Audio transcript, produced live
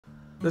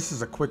This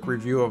is a quick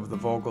review of the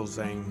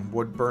Vogelzang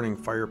wood-burning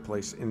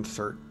fireplace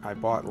insert I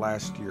bought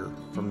last year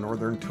from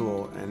Northern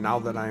Tool, and now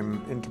that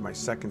I'm into my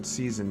second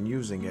season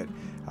using it,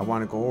 I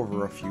want to go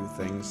over a few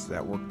things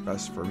that work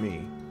best for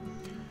me.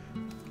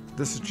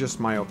 This is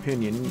just my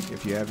opinion.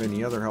 If you have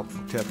any other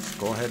helpful tips,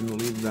 go ahead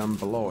and leave them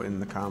below in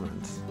the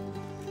comments.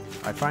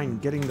 I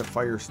find getting the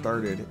fire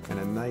started and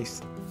a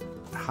nice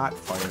hot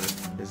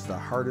fire is the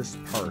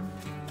hardest part,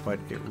 but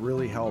it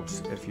really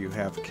helps if you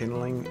have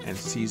kindling and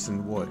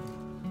seasoned wood.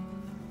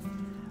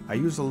 I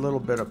use a little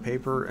bit of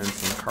paper and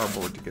some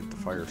cardboard to get the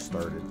fire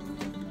started.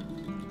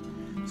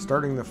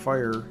 Starting the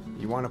fire,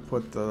 you want to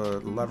put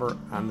the lever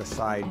on the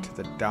side to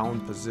the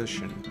down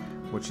position,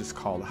 which is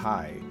called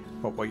high,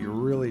 but what you're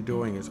really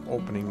doing is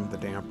opening the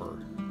damper.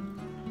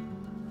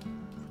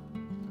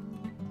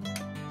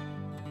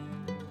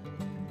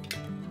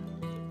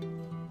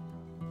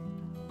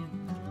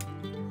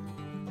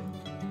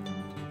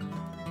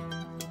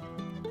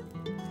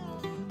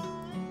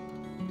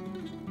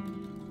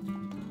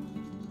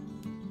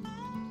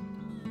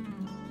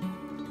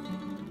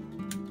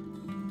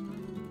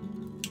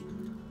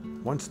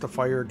 Once the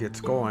fire gets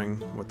going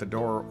with the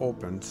door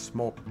open,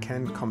 smoke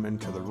can come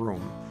into the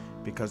room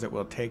because it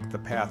will take the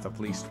path of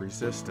least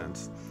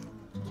resistance.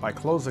 By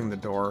closing the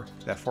door,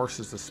 that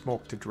forces the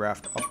smoke to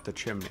draft up the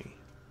chimney.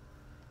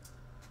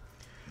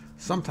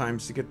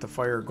 Sometimes to get the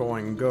fire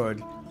going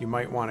good, you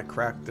might want to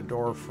crack the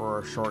door for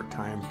a short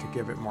time to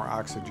give it more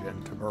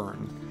oxygen to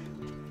burn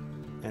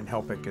and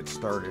help it get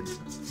started.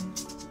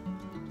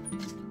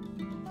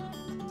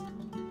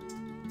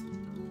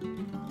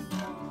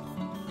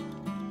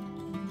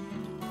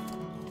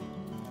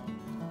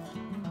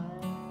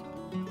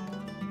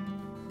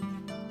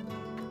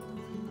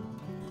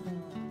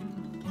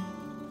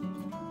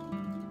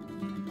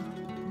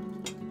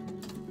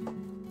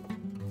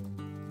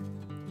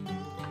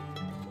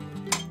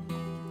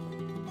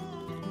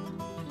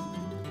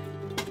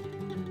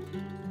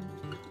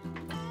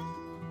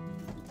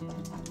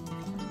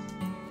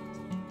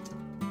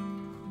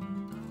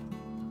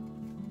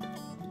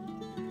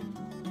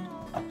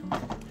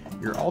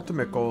 Your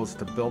ultimate goal is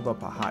to build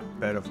up a hot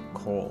bed of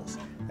coals.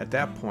 At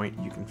that point,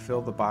 you can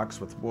fill the box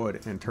with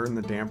wood and turn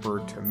the damper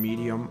to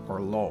medium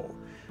or low.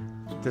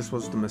 This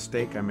was the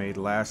mistake I made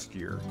last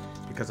year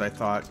because I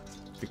thought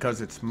because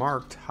it's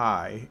marked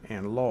high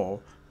and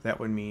low, that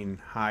would mean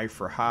high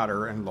for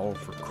hotter and low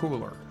for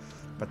cooler.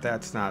 But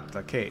that's not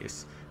the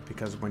case,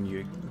 because when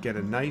you get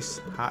a nice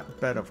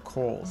hot bed of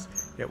coals,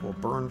 it will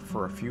burn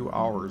for a few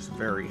hours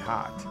very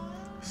hot,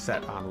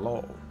 set on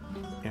low.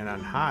 And on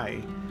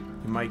high,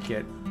 you might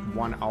get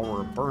 1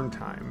 hour burn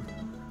time.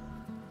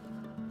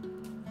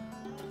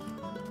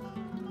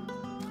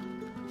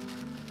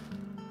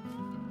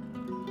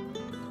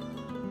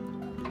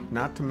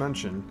 Not to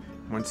mention,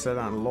 when set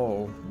on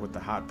low with the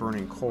hot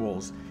burning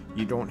coals,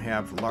 you don't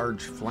have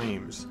large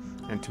flames,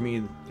 and to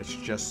me, it's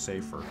just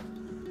safer.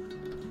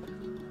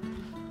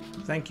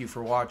 Thank you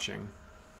for watching.